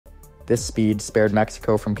This speed spared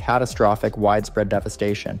Mexico from catastrophic, widespread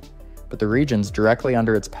devastation, but the regions directly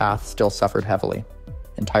under its path still suffered heavily.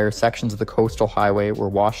 Entire sections of the coastal highway were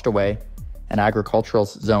washed away, and agricultural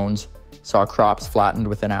zones saw crops flattened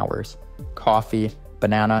within hours. Coffee,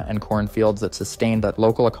 banana, and corn fields that sustained that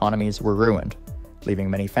local economies were ruined, leaving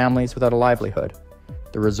many families without a livelihood.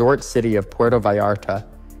 The resort city of Puerto Vallarta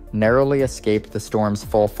narrowly escaped the storm's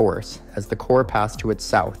full force as the core passed to its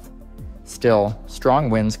south. Still, strong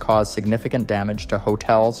winds caused significant damage to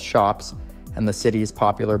hotels, shops, and the city's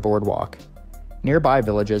popular boardwalk. Nearby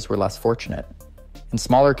villages were less fortunate. In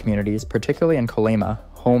smaller communities, particularly in Colima,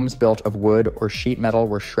 homes built of wood or sheet metal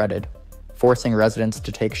were shredded, forcing residents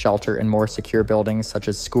to take shelter in more secure buildings such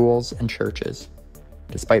as schools and churches.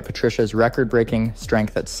 Despite Patricia's record-breaking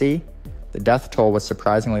strength at sea, the death toll was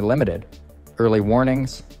surprisingly limited. Early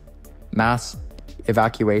warnings, mass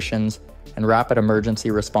evacuations, and rapid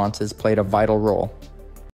emergency responses played a vital role.